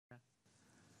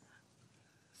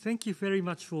Thank you very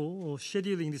much for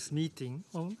scheduling this meeting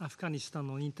on Afghanistan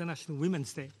on International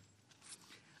Women's Day.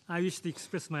 I wish to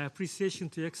express my appreciation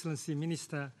to Excellency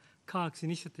Minister Kark's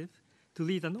initiative to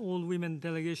lead an all-women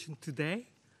delegation today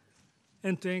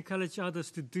and to encourage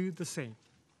others to do the same.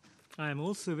 I am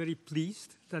also very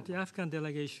pleased that the Afghan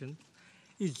delegation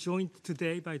is joined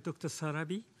today by Dr.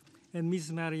 Sarabi and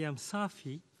Ms. Mariam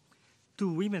Safi,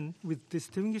 two women with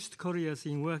distinguished careers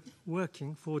in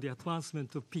working for the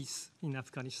advancement of peace in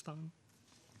Afghanistan.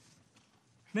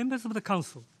 Members of the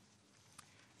Council,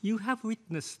 you have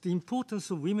witnessed the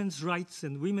importance of women's rights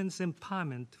and women's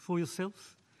empowerment for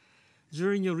yourself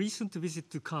during your recent visit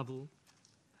to Kabul.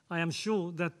 I am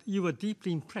sure that you were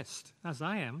deeply impressed, as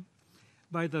I am,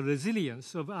 by the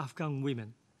resilience of Afghan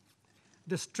women.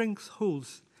 The strength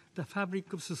holds the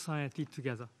fabric of society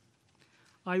together.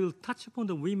 I will touch upon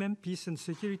the women, peace, and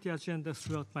security agenda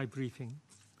throughout my briefing.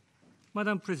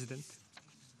 Madam President,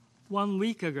 1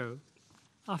 week ago,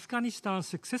 Afghanistan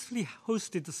successfully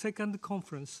hosted the second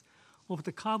conference of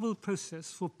the Kabul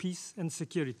Process for Peace and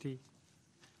Security.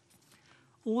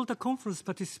 All the conference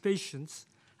participations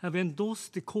have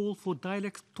endorsed the call for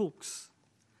direct talks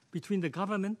between the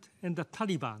government and the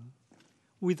Taliban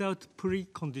without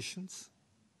preconditions.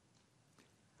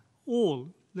 All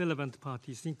relevant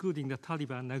parties, including the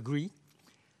Taliban, agree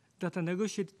that a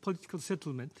negotiated political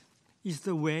settlement is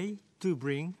the way to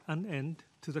bring an end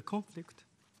to the conflict.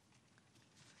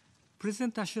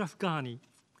 President Ashraf Ghan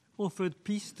offered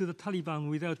peace to the Taliban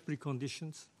without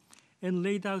preconditions and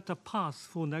laid out a path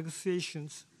for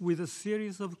negotiations with a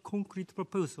series of concrete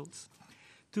proposals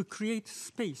to create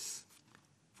space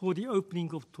for the opening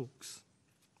of talks.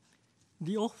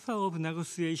 The offer of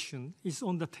negotiation is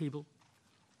on the table.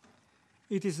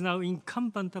 It is now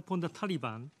incumbent upon the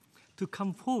Taliban to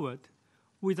come forward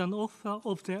with an offer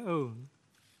of their own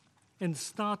and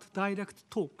start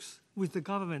direct talks with the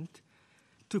government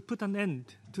to put an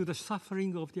end to the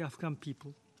suffering of the Afghan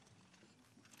people.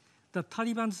 The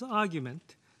Taliban's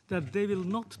argument that they will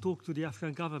not talk to the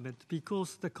Afghan government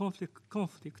because the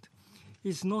conflict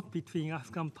is not between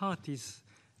Afghan parties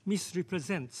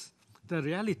misrepresents the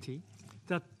reality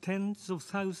that tens of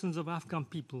thousands of Afghan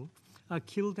people are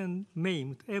killed and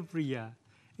maimed every year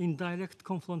in direct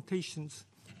confrontations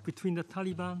between the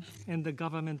Taliban and the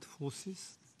government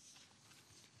forces.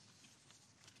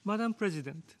 Madam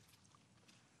President,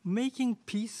 making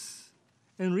peace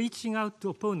and reaching out to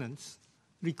opponents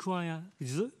require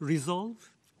resolve,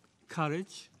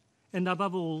 courage, and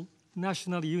above all,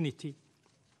 national unity.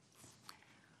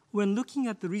 When looking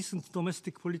at the recent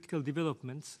domestic political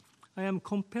developments, I am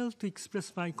compelled to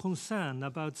express my concern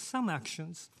about some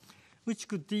actions which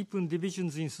could deepen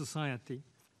divisions in society.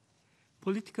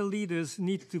 Political leaders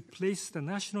need to place the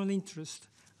national interest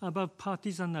above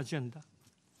partisan agenda.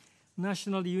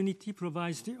 National unity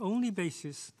provides the only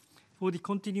basis for the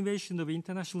continuation of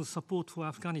international support for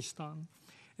Afghanistan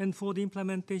and for the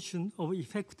implementation of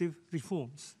effective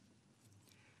reforms.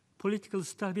 Political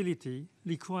stability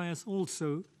requires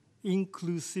also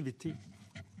inclusivity.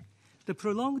 The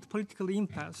prolonged political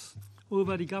impasse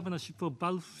over the governorship of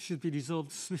Balf should be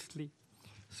resolved swiftly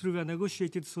through a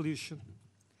negotiated solution.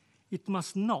 It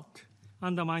must not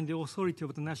undermine the authority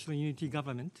of the National Unity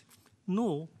Government,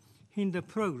 nor hinder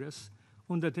progress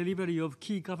on the delivery of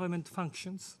key government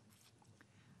functions.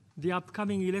 The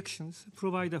upcoming elections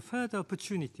provide a further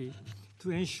opportunity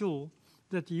to ensure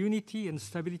that unity and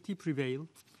stability prevail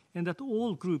and that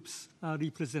all groups are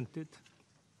represented.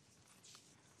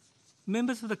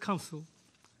 Members of the Council,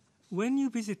 when you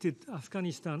visited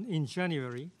Afghanistan in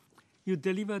January, you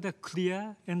delivered a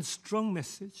clear and strong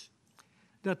message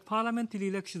that parliamentary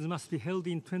elections must be held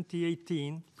in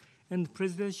 2018 and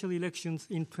presidential elections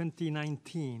in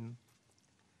 2019.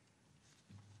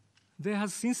 There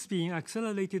has since been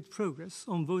accelerated progress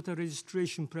on voter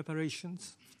registration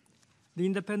preparations. The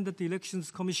Independent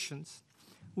Elections Commission,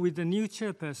 with the new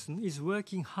chairperson, is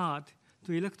working hard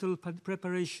to electoral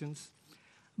preparations,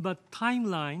 but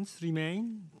timelines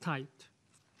remain tight.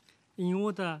 In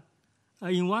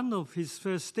one of his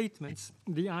first statements,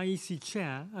 the IEC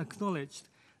chair acknowledged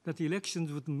that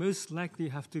elections would most likely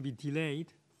have to be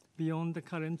delayed beyond the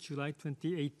current July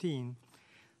 2018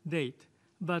 date,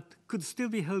 but could still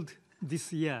be held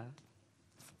this year,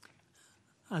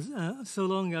 so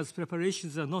long as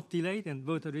preparations are not delayed and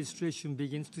voter registration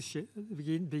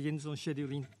begins on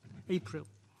schedule in April.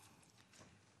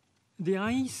 The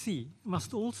IEC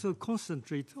must also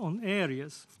concentrate on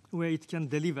areas where it can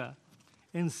deliver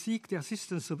and seek the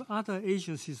assistance of other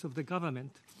agencies of the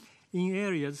government in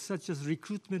areas such as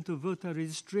recruitment of voter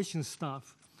registration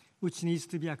staff, which needs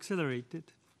to be accelerated.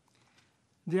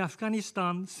 The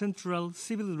Afghanistan Central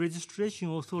Civil Registration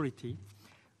Authority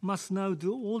must now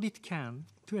do all it can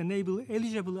to enable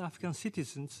eligible Afghan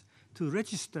citizens to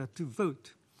register to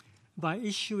vote by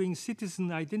issuing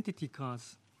citizen identity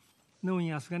cards, known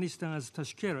in Afghanistan as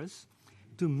tashkeras,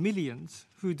 to millions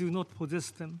who do not possess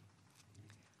them.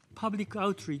 Public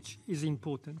outreach is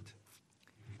important.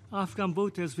 Afghan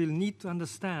voters will need to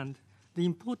understand the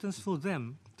importance for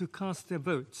them to cast their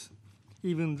votes,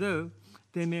 even though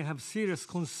they may have serious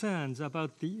concerns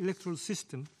about the electoral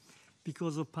system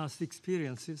because of past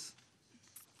experiences.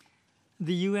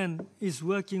 The UN is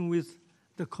working with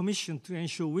the Commission to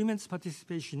ensure women's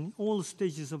participation in all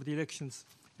stages of the elections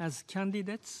as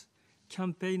candidates,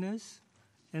 campaigners,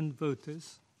 and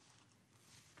voters.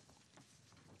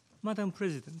 Madam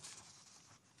President,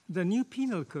 the new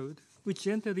penal code, which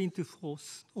entered into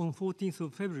force on 14th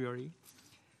of February,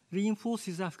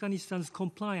 reinforces Afghanistan's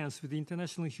compliance with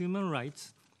international human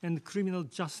rights and criminal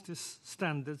justice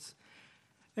standards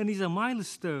and is a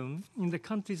milestone in the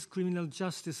country's criminal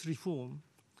justice reform.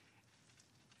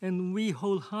 And we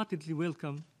wholeheartedly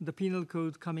welcome the penal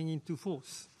code coming into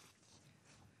force.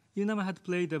 UNAMA had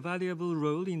played a valuable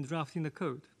role in drafting the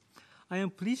code. I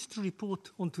am pleased to report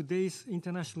on today's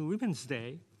International Women's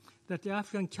Day that the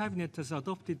Afghan cabinet has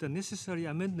adopted the necessary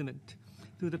amendment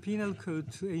to the penal code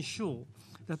to ensure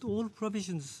that all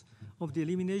provisions of the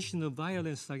Elimination of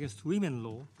Violence Against Women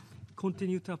law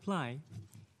continue to apply,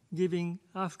 giving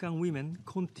Afghan women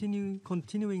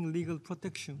continuing legal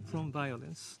protection from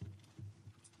violence.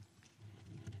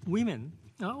 Women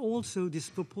are also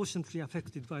disproportionately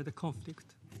affected by the conflict.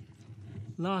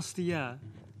 Last year,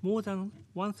 more than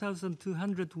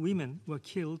 1,200 women were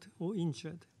killed or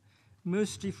injured,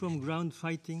 mostly from ground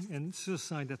fighting and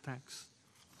suicide attacks.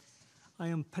 I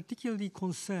am particularly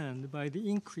concerned by the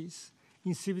increase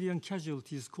in civilian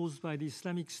casualties caused by the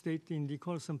Islamic State in the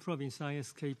Khorasan province,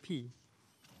 ISKP.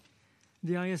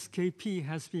 The ISKP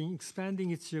has been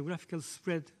expanding its geographical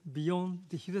spread beyond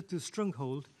the hitherto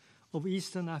stronghold of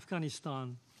eastern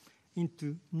Afghanistan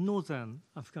into northern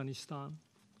Afghanistan.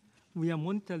 We are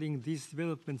monitoring these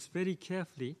developments very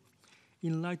carefully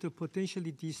in light of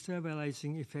potentially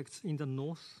destabilizing effects in the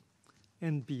north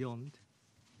and beyond.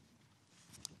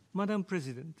 Madam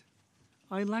President,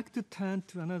 I'd like to turn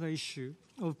to another issue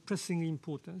of pressing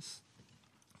importance,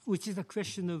 which is the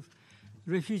question of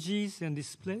refugees and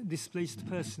displaced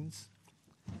persons.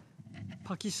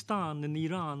 Pakistan and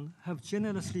Iran have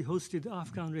generously hosted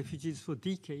Afghan refugees for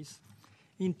decades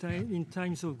in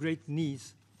times of great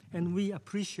needs, and we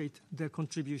appreciate their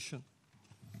contribution.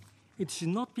 It should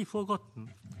not be forgotten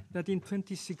that in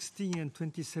 2016 and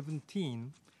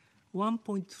 2017,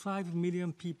 1.5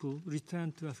 million people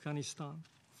returned to Afghanistan.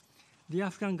 The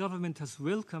Afghan government has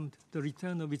welcomed the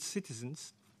return of its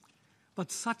citizens,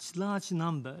 but such large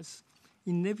numbers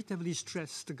inevitably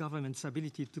stress the government's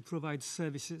ability to provide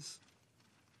services.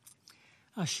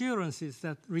 Assurances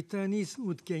that returnees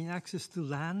would gain access to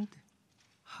land,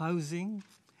 housing,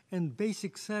 and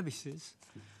basic services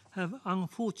have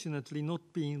unfortunately not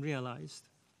been realized.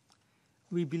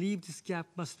 We believe this gap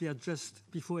must be addressed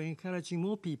before encouraging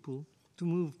more people to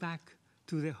move back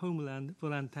to their homeland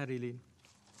voluntarily.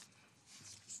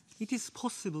 It is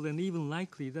possible and even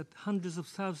likely that hundreds of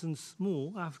thousands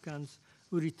more Afghans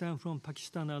will return from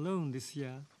Pakistan alone this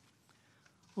year.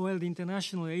 While the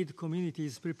international aid community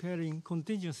is preparing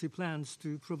contingency plans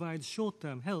to provide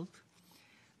short-term help,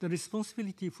 the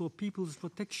responsibility for people's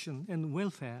protection and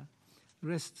welfare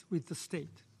rests with the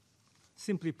state.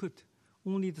 Simply put,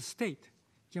 only the state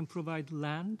can provide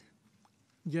land,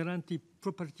 guarantee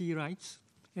property rights,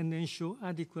 and ensure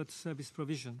adequate service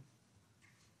provision.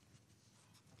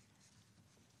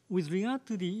 With regard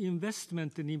to the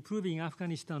investment in improving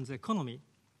Afghanistan's economy,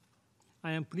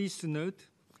 I am pleased to note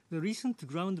the recent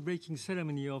groundbreaking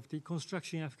ceremony of the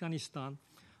construction in Afghanistan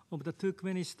of the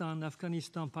Turkmenistan,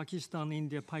 Afghanistan, Pakistan,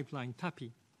 India pipeline,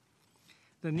 TAPI.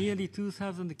 The nearly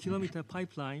 2,000-kilometer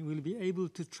pipeline will be able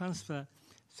to transfer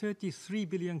 33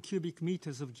 billion cubic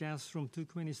meters of gas from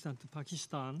Turkmenistan to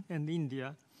Pakistan and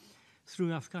India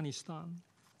through Afghanistan.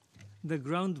 The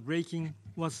groundbreaking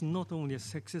was not only a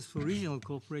success for regional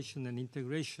cooperation and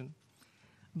integration,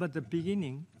 but the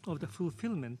beginning of the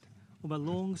fulfillment of a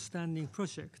long-standing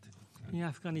project in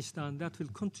Afghanistan that will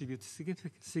contribute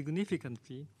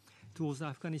significantly towards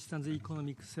Afghanistan's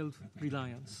economic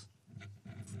self-reliance.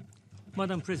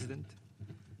 Madam President,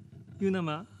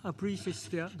 UNAMA appreciates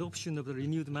the adoption of the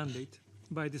renewed mandate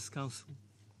by this Council.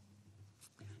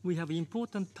 We have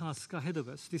important tasks ahead of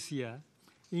us this year,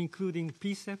 including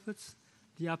peace efforts,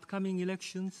 the upcoming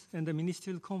elections, and the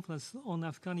Ministerial Conference on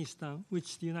Afghanistan,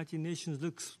 which the United Nations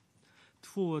looks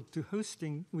forward to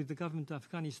hosting with the government of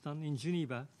Afghanistan in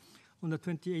Geneva on the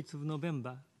 28th of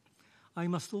November. I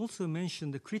must also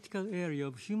mention the critical area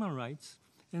of human rights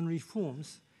and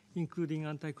reforms, including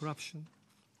anti-corruption.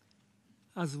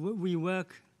 As we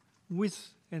work with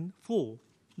and for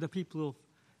the people of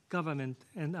government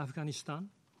and Afghanistan,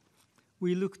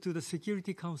 we look to the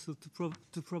Security Council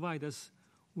to provide us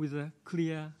with a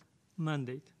clear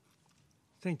mandate.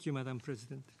 Thank you, Madam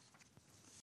President.